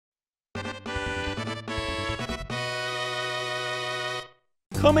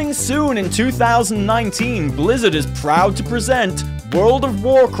Coming soon in 2019, Blizzard is proud to present World of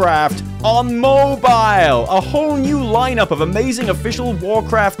Warcraft on mobile! A whole new lineup of amazing official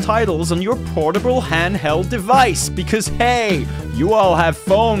Warcraft titles on your portable handheld device. Because hey, you all have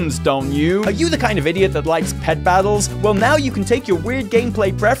phones, don't you? Are you the kind of idiot that likes pet battles? Well, now you can take your weird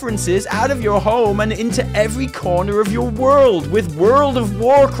gameplay preferences out of your home and into every corner of your world with World of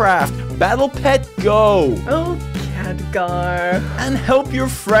Warcraft Battle Pet Go! Oh, Khadgar. And help your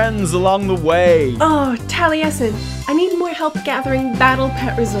friends along the way. Oh, Taliesin, I need more help gathering battle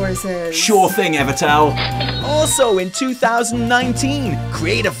pet resources. Sure thing, Evitel. Also in 2019,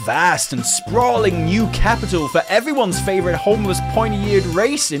 create a vast and sprawling new capital for everyone's favorite homeless pointy-eared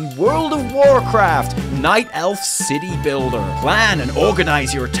race in World of Warcraft, Night Elf City Builder. Plan and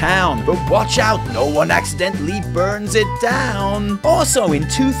organize your town, but watch out, no one accidentally burns it down. Also in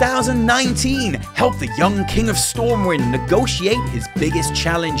 2019, help the young King of Stormwind negotiate his biggest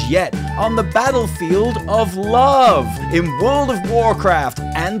challenge yet on the battlefield of love in World of Warcraft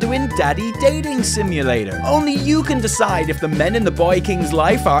Anduin Daddy Dating Simulator. Only you can decide if the men in the Boy King's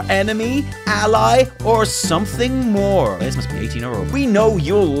life are enemy, ally, or something more. This must be 18 or over. We know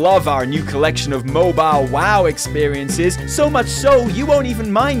you'll love our new collection of mobile WoW experiences, so much so you won't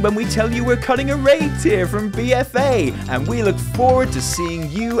even mind when we tell you we're cutting a raid tier from BFA, and we look forward to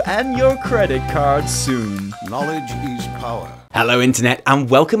seeing you and your credit card soon. Knowledge is power. Hello Internet, and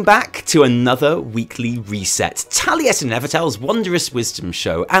welcome back to another weekly reset. Taliesin and Evitel's Wondrous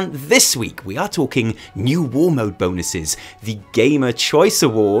Wisdomshow, and this week we are talking new war mode bonuses, the Gamer Choice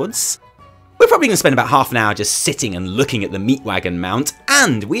Awards. We're probably going to spend about half an hour just sitting and looking at the meat wagon mount,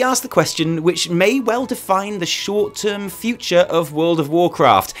 and we ask the question which may well define the short-term future of World of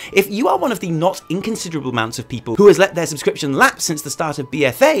Warcraft. If you are one of the not inconsiderable amounts of people who has let their subscription lapse since the start of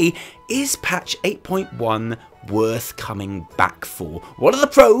BFA, is patch 8.1 worth coming back for? What are the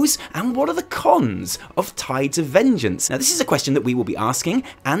pros and what are the cons of Tides of Vengeance? Now, this is a question that we will be asking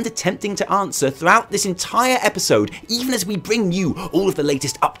and attempting to answer throughout this entire episode, even as we bring you all of the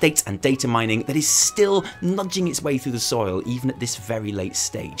latest updates and data mining that is still nudging its way through the soil, even at this very late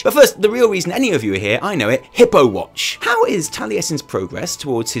stage. But first, the real reason any of you are here, I know it, Hippo Watch. How is Taliesin's progress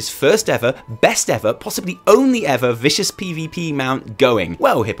towards his first ever, best ever, possibly only ever vicious PvP mount going?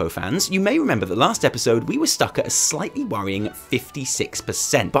 Well, Hippo fans, you may remember that last episode we were stuck at a slightly worrying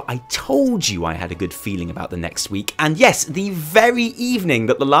 56%, but I told you I had a good feeling about the next week, and yes, the very evening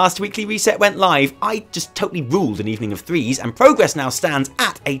that the last weekly reset went live, I just totally ruled an evening of threes, and progress now stands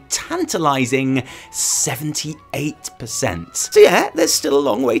at a tantalizing 78%. So yeah, there's still a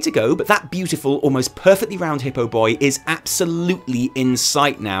long way to go, but that beautiful, almost perfectly round Hippo boy is absolutely in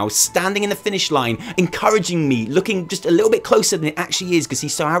sight now, standing in the finish line, encouraging me, looking just a little bit closer than it actually is because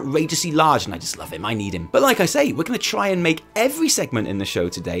he's so outrageously large, and I just love him, I need him. But like I say, we're going to try and make every segment in the show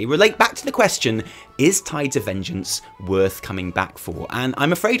today relate back to the question, is Tides of Vengeance worth coming back for? And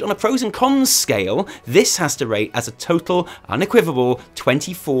I'm afraid on a pros and cons scale, this has to rate as a total, unequivocal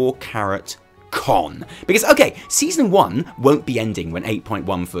 24 carat con. Because, okay, Season 1 won't be ending when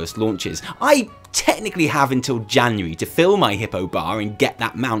 8.1 first launches. I technically have until January to fill my Hippo bar and get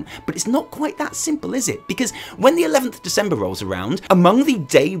that mount, but it's not quite that simple, is it? Because when the 11th of December rolls around, among the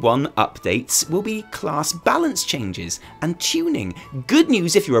day one updates will be class balance changes and tuning. Good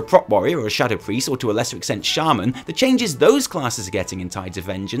news if you're a prop warrior or a shadow priest, or to a lesser extent shaman, the changes those classes are getting in Tides of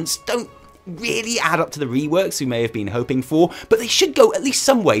Vengeance don't really add up to the reworks we may have been hoping for, but they should go at least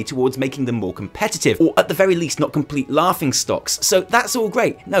some way towards making them more competitive, or at the very least not complete laughing stocks, so that's all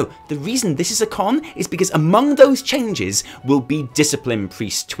great. No, the reason this is a con is because among those changes will be discipline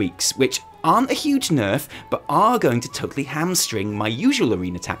priest tweaks, which aren't a huge nerf, but are going to totally hamstring my usual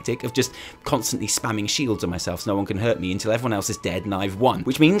arena tactic of just constantly spamming shields on myself so no one can hurt me until everyone else is dead and I've won.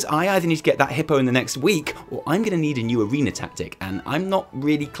 Which means I either need to get that Hippo in the next week, or I'm going to need a new arena tactic, and I'm not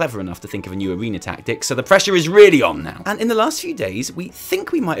really clever enough to think of a new arena tactic, so the pressure is really on now. And in the last few days, we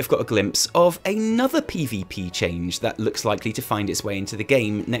think we might have got a glimpse of another PvP change that looks likely to find its way into the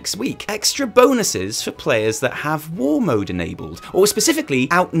game next week. Extra bonuses for players that have war mode enabled, or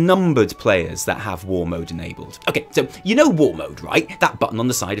specifically outnumbered players that have war mode enabled. Okay, so you know war mode, right? That button on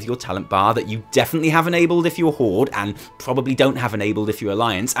the side of your talent bar that you definitely have enabled if you're Horde and probably don't have enabled if you're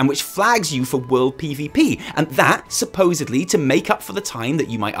Alliance, and which flags you for world PvP. And that, supposedly, to make up for the time that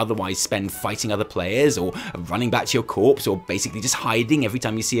you might otherwise spend fighting other players or running back to your corpse or basically just hiding every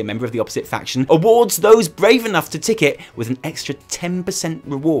time you see a member of the opposite faction, awards those brave enough to tick it with an extra 10%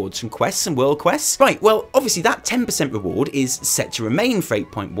 rewards from quests and world quests. Right, well, obviously that 10% reward is set to remain for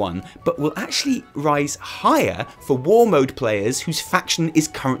 8.1, but will actually rise higher for Warmode players whose faction is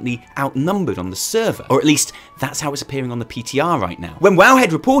currently outnumbered on the server, or at least that's how it's appearing on the PTR right now. When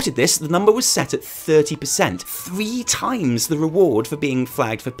Wowhead reported this, the number was set at 30%, 3 times the reward for being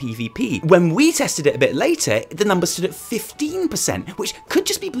flagged for PvP. When we tested it a bit later, the number stood at 15%, which could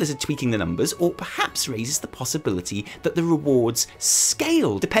just be Blizzard tweaking the numbers, or perhaps raises the possibility that the rewards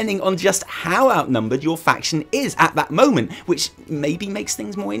scale, depending on just how outnumbered your faction is at that moment, which maybe makes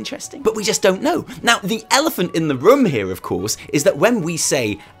things more interesting. But we just don't know. Now, the elephant in the room here, of course, is that when we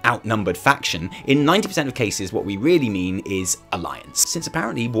say outnumbered faction, in 90% of cases, what we really mean is alliance, since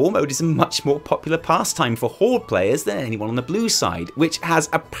apparently Warmode is a much more popular pastime for horde players than anyone on the blue side, which has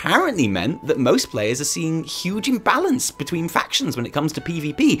apparently meant that most players are seeing huge imbalance between factions when it comes to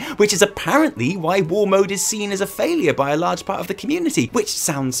PvP, which is apparently why Warmode is seen as a failure by a large part of the community, which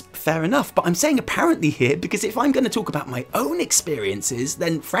sounds fair enough, but I'm saying apparently here because if I'm going to talk about my own experiences,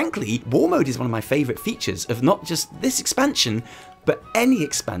 then frankly, Warmode is one of my favourite features of not just this expansion, but any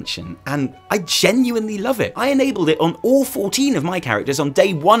expansion, and I genuinely love it. I enabled it on all 14 of my characters on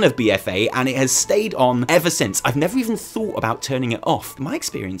day 1 of BFA, and it has stayed on ever since. I've never even thought about turning it off. My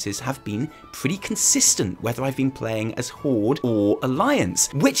experiences have been pretty consistent, whether I've been playing as Horde or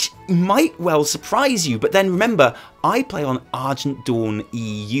Alliance, which might well surprise you, but then remember, I play on Argent Dawn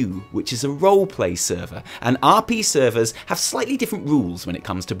EU, which is a roleplay server, and RP servers have slightly different rules when it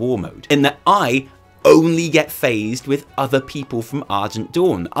comes to Warmode, in that I only get phased with other people from Argent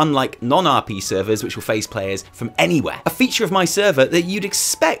Dawn, unlike non-RP servers which will phase players from anywhere. A feature of my server that you'd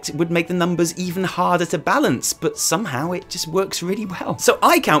expect would make the numbers even harder to balance, but somehow it just works really well. So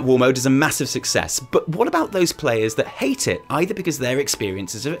I count Warmode as a massive success, but what about those players that hate it, either because their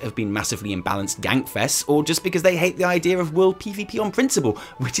experiences of it have been massively imbalanced gankfests, or just because they hate the idea of world PvP on principle,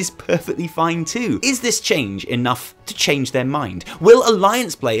 which is perfectly fine too. Is this change enough to change their mind? Will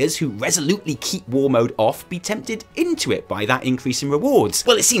Alliance players who resolutely keep Warmode off be tempted into it by that increase in rewards?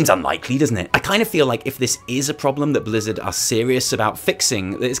 Well, it seems unlikely, doesn't it? I kind of feel like if this is a problem that Blizzard are serious about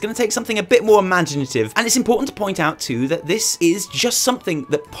fixing, that it's going to take something a bit more imaginative. And it's important to point out too that this is just something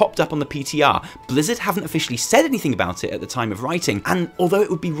that popped up on the PTR. Blizzard haven't officially said anything about it at the time of writing, and although it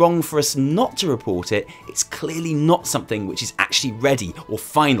would be wrong for us not to report it, it's clearly not something which is actually ready or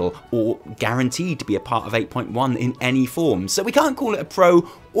final or guaranteed to be a part of 8.1 in any form. So we can't call it a pro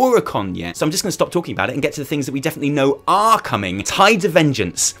or a con yet. So I'm just going to stop talking about it and get to the things that we definitely know are coming. Tides of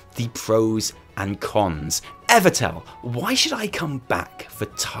Vengeance, the pros and cons. Evitel, why should I come back for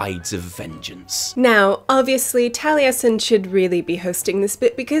Tides of Vengeance? Now, obviously, Taliesin should really be hosting this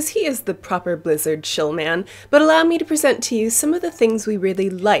bit because he is the proper Blizzard shillman, but allow me to present to you some of the things we really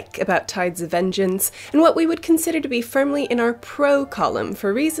like about Tides of Vengeance and what we would consider to be firmly in our pro column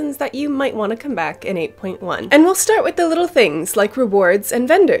for reasons that you might want to come back in 8.1. And we'll start with the little things like rewards and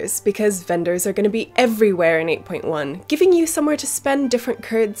vendors, because vendors are going to be everywhere in 8.1, giving you somewhere to spend different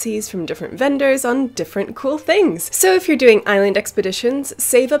currencies from different vendors on different cool things. So if you're doing island expeditions,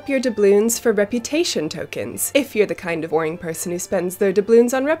 save up your doubloons for reputation tokens, if you're the kind of boring person who spends their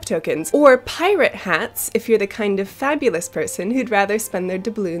doubloons on rep tokens, or pirate hats if you're the kind of fabulous person who'd rather spend their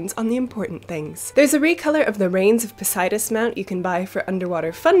doubloons on the important things. There's a recolor of the Reigns of Poseidus mount you can buy for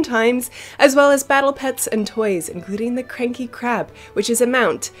underwater fun times, as well as battle pets and toys, including the Cranky Crab, which is a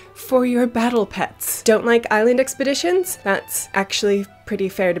mount for your battle pets. Don't like island expeditions? That's actually pretty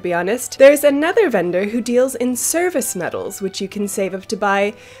fair, to be honest. There's another vendor who deals in service medals, which you can save up to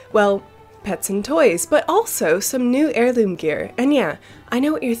buy, well, pets and toys, but also some new heirloom gear. And yeah, I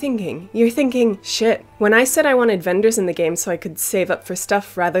know what you're thinking. You're thinking, shit, when I said I wanted vendors in the game so I could save up for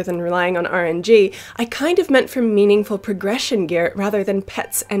stuff rather than relying on RNG, I kind of meant for meaningful progression gear rather than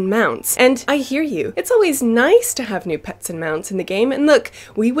pets and mounts. And I hear you. It's always nice to have new pets and mounts in the game, and look,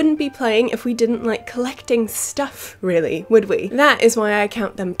 we wouldn't be playing if we didn't like collecting stuff, really, would we? That is why I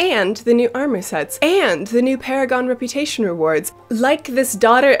count them. And the new armor sets, and the new Paragon reputation rewards, like this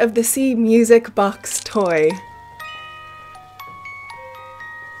Daughter of the Sea Musicbox toy.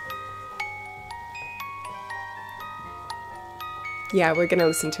 Yeah, we're gonna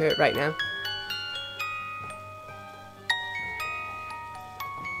listen to it right now.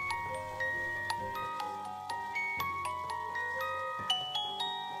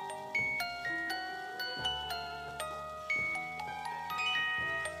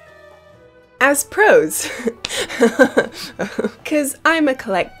 As pros, because I'ma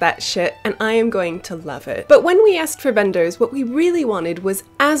collect that shit and I am going to love it. But when we asked for vendors, what we really wanted was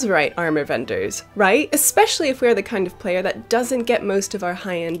Azerite Armor vendors, right? Especially if we're the kind of player that doesn't get most of our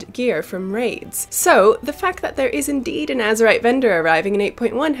high-end gear from raids. So, the fact that there is indeed an Azerite vendor arriving in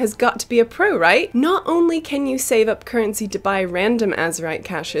 8.1 has got to be a pro, right? Not only can you save up currency to buy random Azerite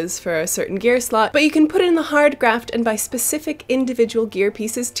caches for a certain gear slot, but you can put in the hard graft and buy specific individual gear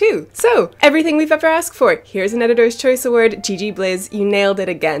pieces too. So, everything we've ever asked for. Here's an Editor's Choice Award. GG Blizz, you nailed it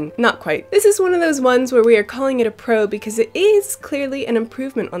again. Not quite. This is one of those ones where we are calling it a pro because it is clearly an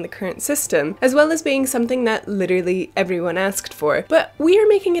improvement on the current system, as well as being something that literally everyone asked for. But we are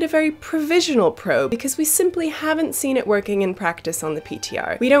making it a very provisional pro because we simply haven't seen it working in practice on the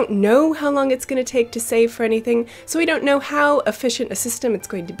PTR. We don't know how long it's going to take to save for anything, so we don't know how efficient a system it's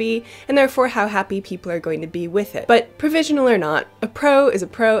going to be, and therefore how happy people are going to be with it. But provisional or not, a pro is a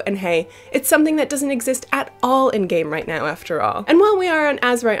pro, and hey, it's something that doesn't exist at all in-game right now after all. And while we are on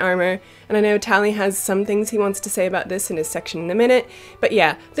Azerite Armor, and I know Tally has some things he wants to say about this in his section in a minute, but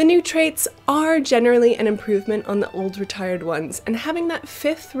yeah, the new traits are generally an improvement on the old retired ones, and having that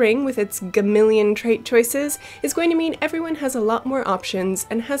 5th ring with its gamillion trait choices is going to mean everyone has a lot more options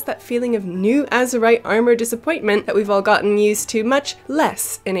and has that feeling of new Azerite Armor disappointment that we've all gotten used to much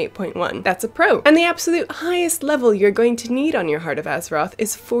less in 8.1. That's a pro. And the absolute highest level you're going to need on your Heart of Azeroth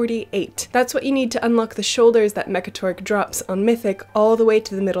is 48. That's what you need to unlock the shoulders that Mechatork drops on Mythic all the way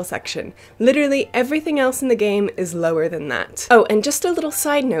to the middle section. Literally everything else in the game is lower than that. Oh, and just a little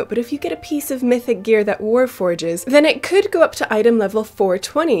side note, but if you get a piece of Mythic gear that Warforges, then it could go up to item level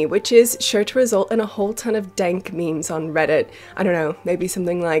 420, which is sure to result in a whole ton of dank memes on Reddit. I don't know, maybe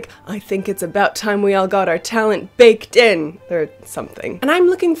something like, I think it's about time we all got our talent baked in, or something. And I'm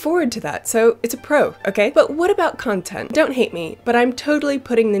looking forward to that, so it's a pro, okay? But what about content? Don't hate me, but I'm totally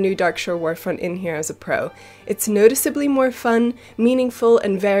putting the new Darkshore Warfront in here as a pro. It's noticeably more fun, meaningful,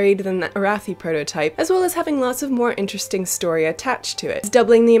 and varied than the Arathi prototype, as well as having lots of more interesting story attached to it. It's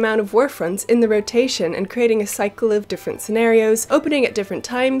doubling the amount of warfronts in the rotation and creating a cycle of different scenarios, opening at different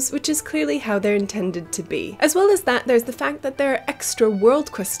times, which is clearly how they're intended to be. As well as that, there's the fact that there are extra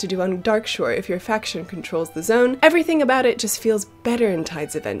world quests to do on Darkshore if your faction controls the zone. Everything about it just feels better in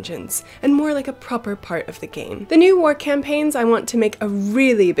Tides of Vengeance, and more like a proper part of the game. The new war campaigns I want to make a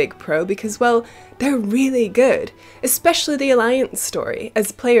really big pro because, well, they're really good, especially the Alliance story,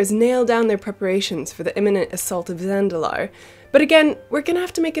 as players nail down their preparations for the imminent assault of Zandalar. But again, we're gonna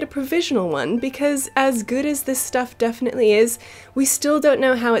have to make it a provisional one because as good as this stuff definitely is, we still don't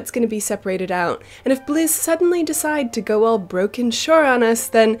know how it's gonna be separated out. And if Blizz suddenly decide to go all Broken Shore on us,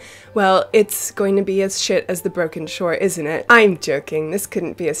 then, well, it's going to be as shit as the Broken Shore, isn't it? I'm joking, this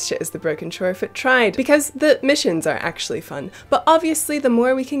couldn't be as shit as the Broken Shore if it tried, because the missions are actually fun. But obviously, the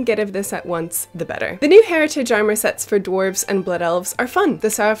more we can get of this at once, the better. The new Heritage armor sets for Dwarves and Blood Elves are fun. The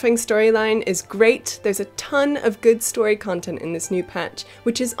Saurfang storyline is great, there's a ton of good story content in this new patch,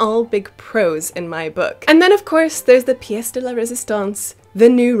 which is all big pros in my book. And then of course there's the pièce de la résistance, the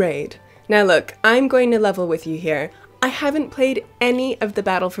new raid. Now look, I'm going to level with you here. I haven't played any of the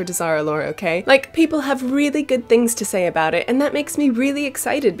Battle for Dazar alor, okay? Like, people have really good things to say about it, and that makes me really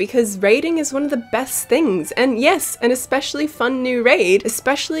excited because raiding is one of the best things. And yes, an especially fun new raid,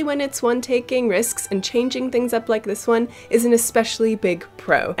 especially when it's one taking risks and changing things up like this one, is an especially big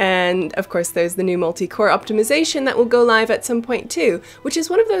pro. And of course there's the new multi-core optimization that will go live at some point too, which is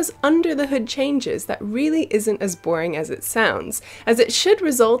one of those under the hood changes that really isn't as boring as it sounds, as it should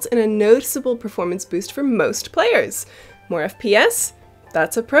result in a noticeable performance boost for most players. More FPS?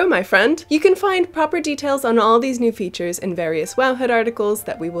 That's a pro, my friend. You can find proper details on all these new features in various Wowhead articles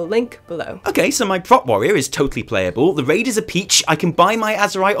that we will link below. Okay, so my prop warrior is totally playable, the raid is a peach, I can buy my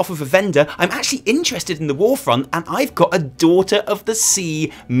Azerite off of a vendor, I'm actually interested in the warfront, and I've got a Daughter of the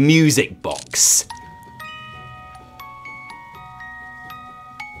Sea music box.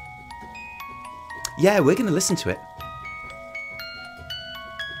 Yeah, we're gonna listen to it.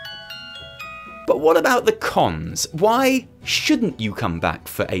 But what about the cons? Why shouldn't you come back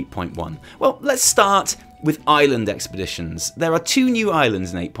for 8.1? Well, let's start with island expeditions. There are 2 new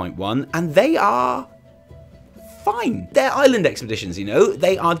islands in 8.1 and they are fine. They're island expeditions, you know.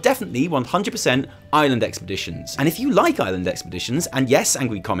 They are definitely 100% island expeditions. And if you like island expeditions, and yes,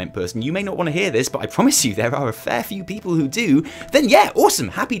 angry comment person, you may not want to hear this, but I promise you there are a fair few people who do, then yeah, awesome,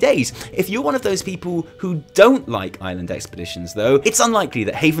 happy days. If you're one of those people who don't like island expeditions though, it's unlikely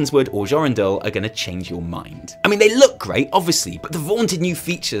that Havenswood or Jorindel are going to change your mind. I mean, they look great, obviously, but the vaunted new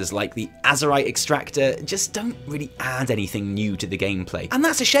features like the Azerite Extractor just don't really add anything new to the gameplay. And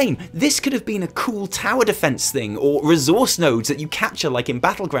that's a shame. This could have been a cool tower defense thing crafting or resource nodes that you capture like in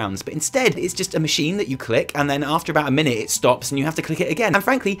Battlegrounds, but instead it's just a machine that you click, and then after about a minute it stops and you have to click it again. And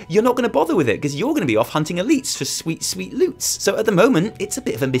frankly, you're not going to bother with it because you're going to be off hunting elites for sweet, sweet loots. So at the moment, it's a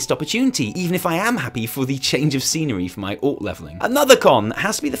bit of a missed opportunity, even if I am happy for the change of scenery for my alt leveling. Another con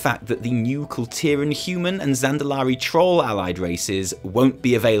has to be the fact that the new Kultiran human and Zandalari troll allied races won't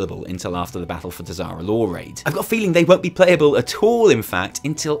be available until after the Battle for Dazar alor raid. I've got a feeling they won't be playable at all, in fact,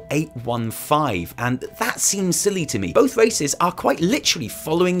 until 8.15, and that seems silly to me. Both races are quite literally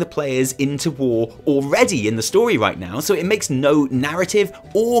following the players into war already in the story right now, so it makes no narrative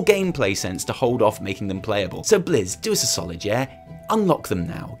or gameplay sense to hold off making them playable. So Blizz, do us a solid, yeah? Unlock them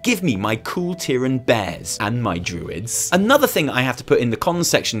now. Give me my Kultiran bears and my druids. Another thing I have to put in the cons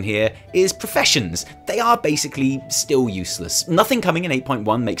section here is professions. They are basically still useless. Nothing coming in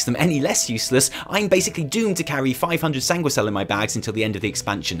 8.1 makes them any less useless. I'm basically doomed to carry 500 Sanguicell in my bags until the end of the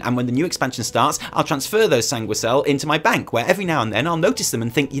expansion, and when the new expansion starts, I'll transfer those Sanguicell into my bank, where every now and then I'll notice them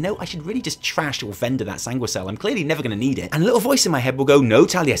and think, you know, I should really just trash or vendor that Sanguicell. I'm clearly never going to need it. And a little voice in my head will go, no,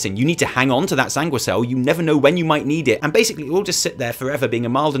 Taliesin, you need to hang on to that Sanguicell. You never know when you might need it. And basically it will just sit there forever being a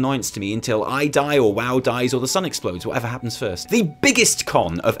mild annoyance to me until I die or WoW dies or the sun explodes, whatever happens first. The biggest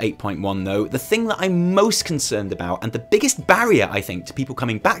con of 8.1 though, the thing that I'm most concerned about and the biggest barrier I think to people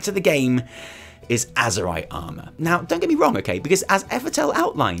coming back to the game, is Azerite Armor. Now, don't get me wrong, okay, because as Evitel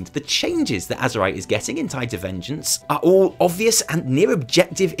outlined, the changes that Azerite is getting in Tides of Vengeance are all obvious and near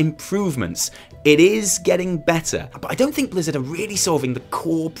objective improvements. It is getting better, but I don't think Blizzard are really solving the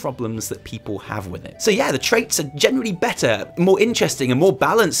core problems that people have with it. So yeah, the traits are generally better, more interesting and more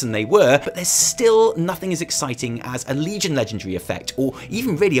balanced than they were, but there's still nothing as exciting as a Legion Legendary effect, or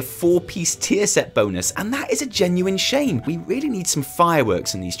even really a 4-piece tier set bonus, and that is a genuine shame. We really need some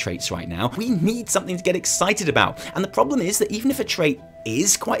fireworks in these traits right now. We need something to get excited about, and the problem is that even if a trait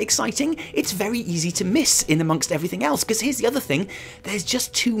is quite exciting, it's very easy to miss in amongst everything else, because here's the other thing, there's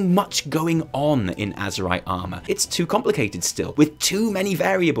just too much going on in Azerite Armor. It's too complicated still, with too many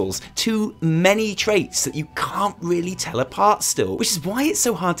variables, too many traits that you can't really tell apart still, which is why it's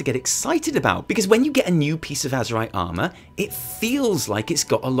so hard to get excited about, because when you get a new piece of Azerite Armor, it feels like it's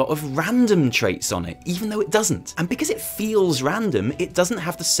got a lot of random traits on it, even though it doesn't. And because it feels random, it doesn't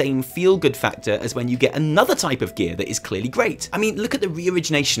have the same feel-good factor as when you get another type of gear that is clearly great. I mean, look at the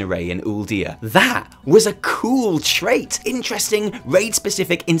Reorigination Array in Uldir. That was a cool trait. Interesting,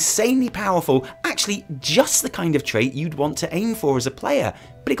 raid-specific, insanely powerful, actually just the kind of trait you'd want to aim for as a player.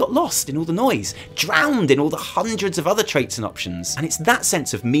 But it got lost in all the noise, drowned in all the hundreds of other traits and options. And it's that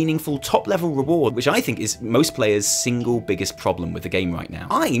sense of meaningful top-level reward which I think is most players' single biggest problem with the game right now.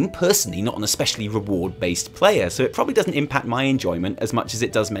 I'm personally not an especially reward-based player, so it probably doesn't impact my enjoyment as much as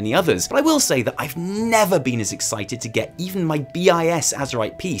it does many others. But I will say that I've never been as excited to get even my BIS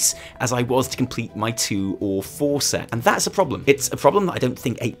Azerite piece as I was to complete my 2 or 4 set. And that's a problem. It's a problem that I don't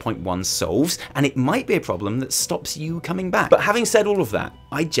think 8.1 solves, and it might be a problem that stops you coming back. But having said all of that,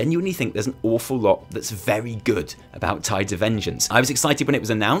 I genuinely think there's an awful lot that's very good about Tides of Vengeance. I was excited when it was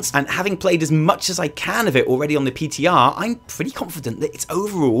announced, and having played as much as I can of it already on the PTR, I'm pretty confident that it's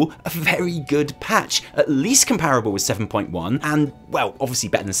overall a very good patch, at least comparable with 7.1, and, well, obviously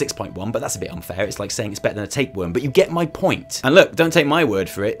better than 6.1, but that's a bit unfair. It's like saying it's better than a tapeworm, but you get my point. And look, don't take my word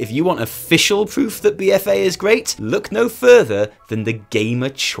for it. If you want official proof that BFA is great, look no further than the Gamer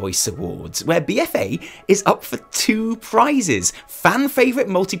Choice Awards, where BFA is up for 2 prizes: fan favourite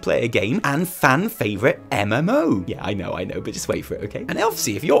multiplayer game and fan favourite MMO. Yeah, I know, but just wait for it, okay? And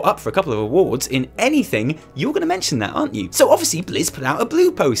obviously, if you're up for a couple of awards in anything, you're going to mention that, aren't you? So obviously, Blizz put out a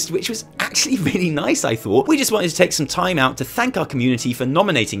blue post, which was actually really nice, I thought. We just wanted to take some time out to thank our community for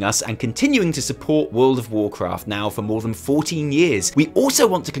nominating us and continuing to support World of Warcraft now for more than 14 years. We also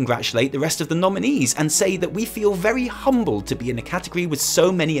want to congratulate the rest of the nominees and say that we feel very humbled to be in a category with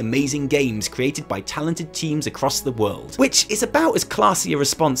so many amazing games created by talented teams across the world, which is about as classy a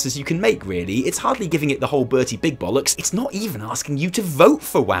response as you can make, really. It's hardly giving it the whole Bertie Big Bollocks. It's not even asking you to vote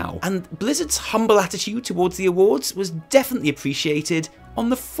for WoW. And Blizzard's humble attitude towards the awards was definitely appreciated on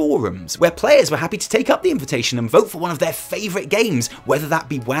the forums, where players were happy to take up the invitation and vote for one of their favourite games, whether that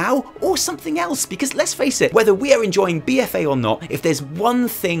be WoW or something else, because let's face it, whether we are enjoying BFA or not, if there's one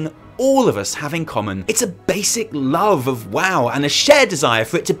thing all of us have in common, it's a basic love of WoW and a shared desire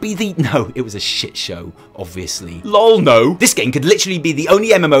for it to be the— no, it was a shit show, obviously. Lol, no. This game could literally be the only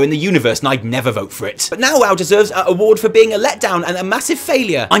MMO in the universe and I'd never vote for it. But now WoW deserves an award for being a letdown and a massive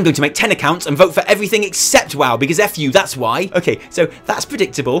failure. I'm going to make 10 accounts and vote for everything except WoW, because F you, that's why. Okay, so that's That's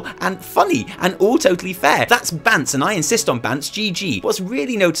predictable and funny and all totally fair. That's Bants, and I insist on Bants. GG. What's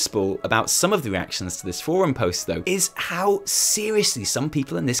really noticeable about some of the reactions to this forum post, though, is how seriously some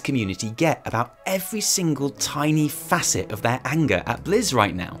people in this community get about every single tiny facet of their anger at Blizz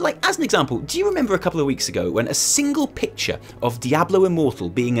right now. Like, as an example, do you remember a couple of weeks ago when a single picture of Diablo Immortal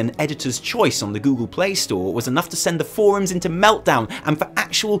being an editor's choice on the Google Play Store was enough to send the forums into meltdown, and for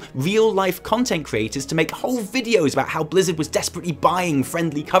actual real-life content creators to make whole videos about how Blizzard was desperately buying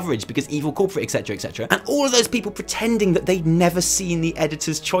friendly coverage because evil corporate, etc, etc, and all of those people pretending that they'd never seen the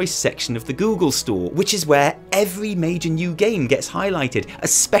editor's choice section of the Google Store, which is where every major new game gets highlighted,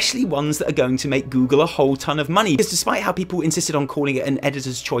 especially ones that are going to make Google a whole ton of money. Because despite how people insisted on calling it an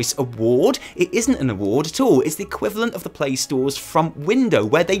editor's choice award, it isn't an award at all. It's the equivalent of the Play Store's front window,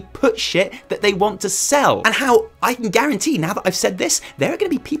 where they put shit that they want to sell. And how I can guarantee, now that I've said this, there are going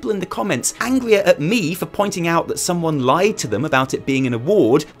to be people in the comments angrier at me for pointing out that someone lied to them about it being an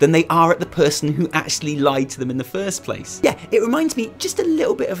award than they are at the person who actually lied to them in the first place. Yeah, it reminds me just a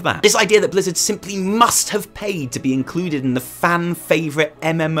little bit of that. This idea that Blizzard simply must have paid to be included in the fan favourite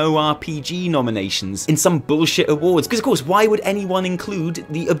MMORPG nominations in some bullshit awards. Because of course, why would anyone include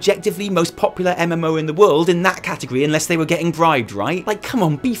the objectively most popular MMO in the world in that category unless they were getting bribed, right? Like, come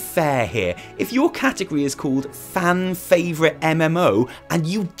on, be fair here. If your category is called fan favourite MMO and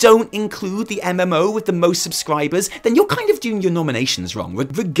you don't include the MMO with the most subscribers, then you're kind of doing your nominations wrong,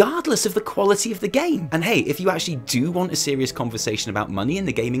 regardless of the quality of the game. And hey, if you actually do want a serious conversation about money in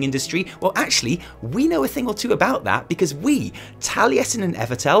the gaming industry, well, actually, we know a thing or two about that, because we, Taliesin and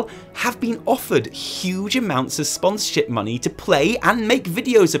Evitel, have been offered huge amounts of sponsorship money to play and make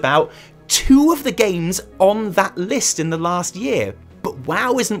videos about 2 of the games on that list in the last year. But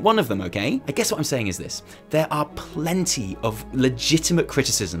WoW isn't one of them, okay? I guess what I'm saying is this: there are plenty of legitimate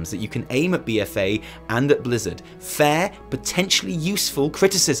criticisms that you can aim at BFA and at Blizzard. Fair, potentially useful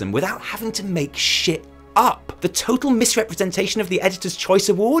criticism without having to make shit up. The total misrepresentation of the Editor's Choice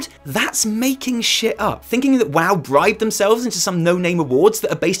Award? That's making shit up. Thinking that WoW bribed themselves into some no-name awards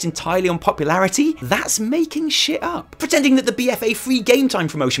that are based entirely on popularity? That's making shit up. Pretending that the BFA free game time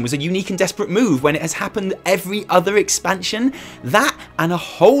promotion was a unique and desperate move when it has happened every other expansion? That and a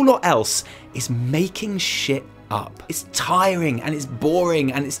whole lot else is making shit up. It's tiring and it's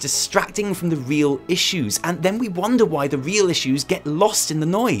boring and it's distracting from the real issues, and then we wonder why the real issues get lost in the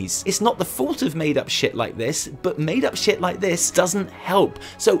noise. It's not the fault of made up shit like this, but made up shit like this doesn't help.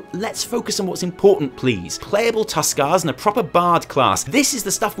 So let's focus on what's important, please. Playable Tuskars and a proper Bard class. This is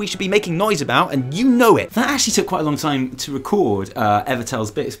the stuff we should be making noise about, and you know it. That actually took quite a long time to record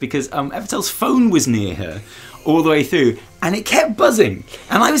Evitel's bits, because Evitel's phone was near her all the way through, and it kept buzzing,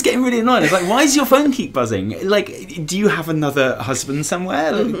 and I was getting really annoyed. I was like, why does your phone keep buzzing? Like, do you have another husband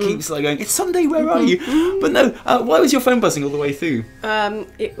somewhere that keeps like going, it's Sunday, where are you? But no, why was your phone buzzing all the way through?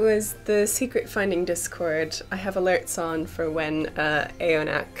 It was the secret finding Discord. I have alerts on for when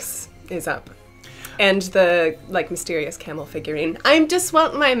Aeonax is up. And the, like, mysterious camel figurine. I just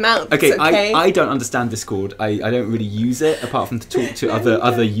want my mounts, okay? I don't understand Discord. I don't really use it, apart from to talk to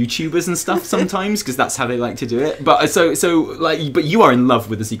other YouTubers and stuff sometimes, because that's how they like to do it. But but you are in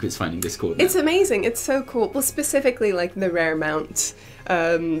love with the Secrets Finding Discord now. It's amazing. It's so cool. Well, specifically, like, the rare mount,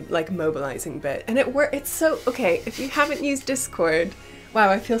 like, mobilizing bit. And it's so, okay, if you haven't used Discord... Wow,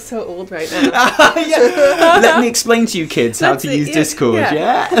 I feel so old right now. Yeah. Let me explain to you kids how to use Discord,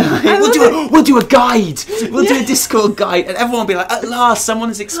 yeah? We'll do a guide. We'll do a Discord guide, and everyone will be like, at last, someone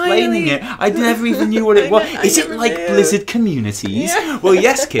is explaining it. I never even knew what it was. Is it like Blizzard communities? Yeah. Well,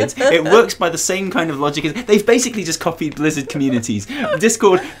 yes, kids. It works by the same kind of logic. They've basically just copied Blizzard communities.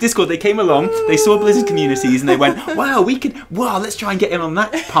 Discord, they came along, they saw Blizzard communities, and they went, wow, let's try and get in on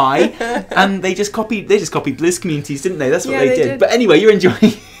that pie. And they just copied Blizz communities, didn't they? That's what they did. But anyway, you're enjoying.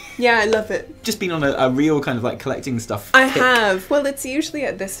 Yeah, I love it. Just been on a real kind of like collecting stuff. I have. Well, it's usually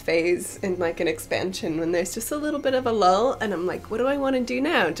at this phase in like an expansion when there's just a little bit of a lull, and I'm like, what do I want to do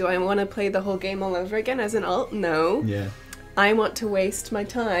now? Do I want to play the whole game all over again as an alt? No. Yeah. I want to waste my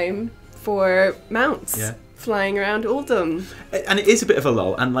time for mounts. Yeah. Flying around Oldham. And it is a bit of a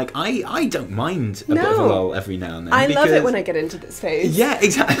lull, and like I don't mind a bit of a lull every now and then. I love it when I get into this phase. Yeah,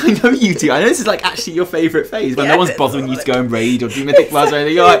 exactly. I know you do. I know this is like actually your favourite phase, when no one's bothering you to go and raid or do Mythic Plus or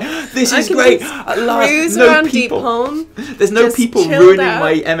anything. You're like, this is great. At last, no people. There's no people ruining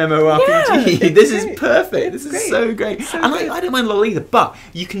my MMORPG. Yeah, this is perfect. This is so great. And I don't mind lull either, but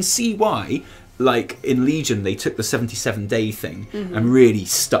you can see why. Like in Legion, they took the 77-day thing and really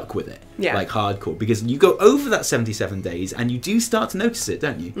stuck with it, like hardcore, because you go over that 77 days and you do start to notice it,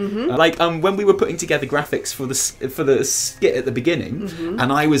 don't you? Like when we were putting together graphics for the skit at the beginning,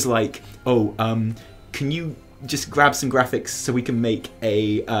 and I was like, oh, can you just grab some graphics so we can make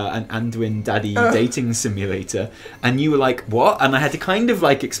an Anduin Daddy dating simulator. And you were like, what? And I had to kind of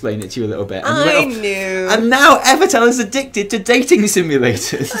like explain it to you a little bit. And I knew. And now Evitel is addicted to dating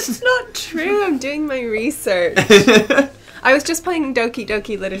simulators. That's not true. I'm doing my research. I was just playing Doki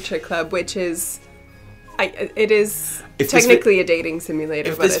Doki Literature Club, which is... it is technically a dating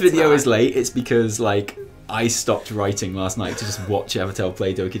simulator. If but this video not. is late, it's because like I stopped writing last night to just watch Evitel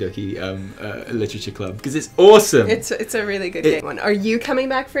play Doki Doki Literature Club because it's awesome. It's a really good game one. Are you coming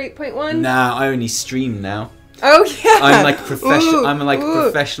back for 8.1? Nah, I only stream now. Oh yeah. I'm like a professional. I'm like a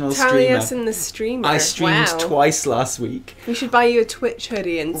professional streamer. Taliesin the streamer. I streamed twice last week. We should buy you a Twitch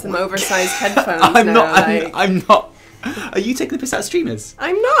hoodie and some oversized headphones. I'm not. Are you taking the piss out of streamers?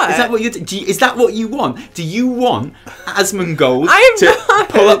 I'm not. Is that what is that what you want? Do you want Asmongold I'm to not.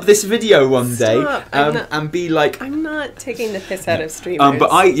 pull up this video one day and be like? I'm not taking the piss out of streamers. But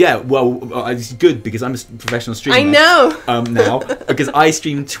it's good because I'm a professional streamer. I know. Now because I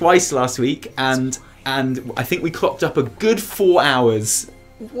streamed twice last week and I think we clocked up a good 4 hours.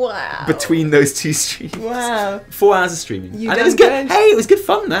 Wow. Between those two streams. Wow. 4 hours of streaming. You and done it was good. good. Hey, it was good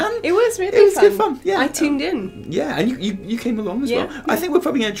fun, man. It was really It was fun. good fun. Yeah. I tuned in. Yeah, and you came along as well. Yeah. I think we're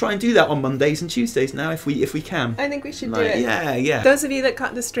probably going to try and do that on Mondays and Tuesdays now if we can. I think we should do it. Yeah. Those of you that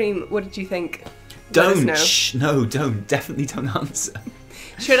caught the stream, what did you think? Let us know. No, don't. Definitely don't answer.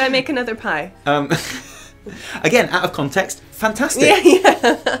 Should I make another pie? Again, out of context, fantastic. Yeah.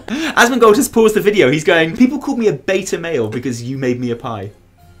 Asmongold has paused the video. He's going, people called me a beta male because you made me a pie.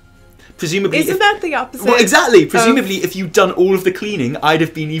 Presumably, Isn't that the opposite? Well, exactly. Presumably, if you'd done all of the cleaning, I'd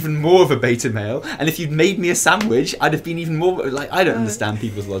have been even more of a beta male. And if you'd made me a sandwich, I'd have been even more like. I don't understand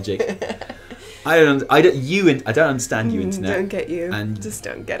people's logic. I don't understand you, internet. Don't get you. And just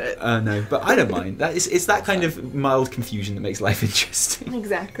don't get it. No, but I don't mind. It's that kind of mild confusion that makes life interesting.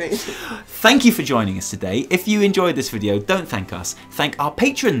 Exactly. Thank you for joining us today. If you enjoyed this video, don't thank us. Thank our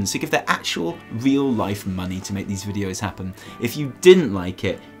patrons who give their actual, real life money to make these videos happen. If you didn't like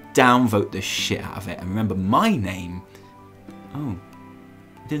it, downvote the shit out of it. And remember my name. Oh,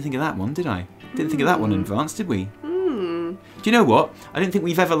 didn't think of that one, did I? Didn't think of that one in advance, did we? Do you know what? I don't think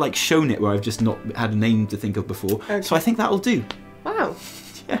we've ever like shown it where I've just not had a name to think of before. Okay. So I think that'll do. Wow.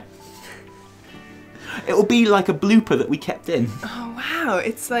 Yeah. It'll be like a blooper that we kept in. Oh wow,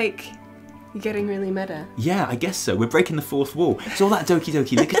 it's like you're getting really meta. Yeah, I guess so. We're breaking the fourth wall. It's all that Doki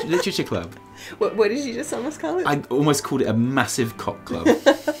Doki Literature Club. What did you just almost call it? I almost called it a massive cock club.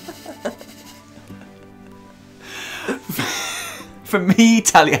 From me,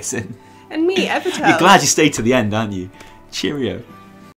 Taliesin. And me, Evitel. You're glad you stayed to the end, aren't you? Cheerio.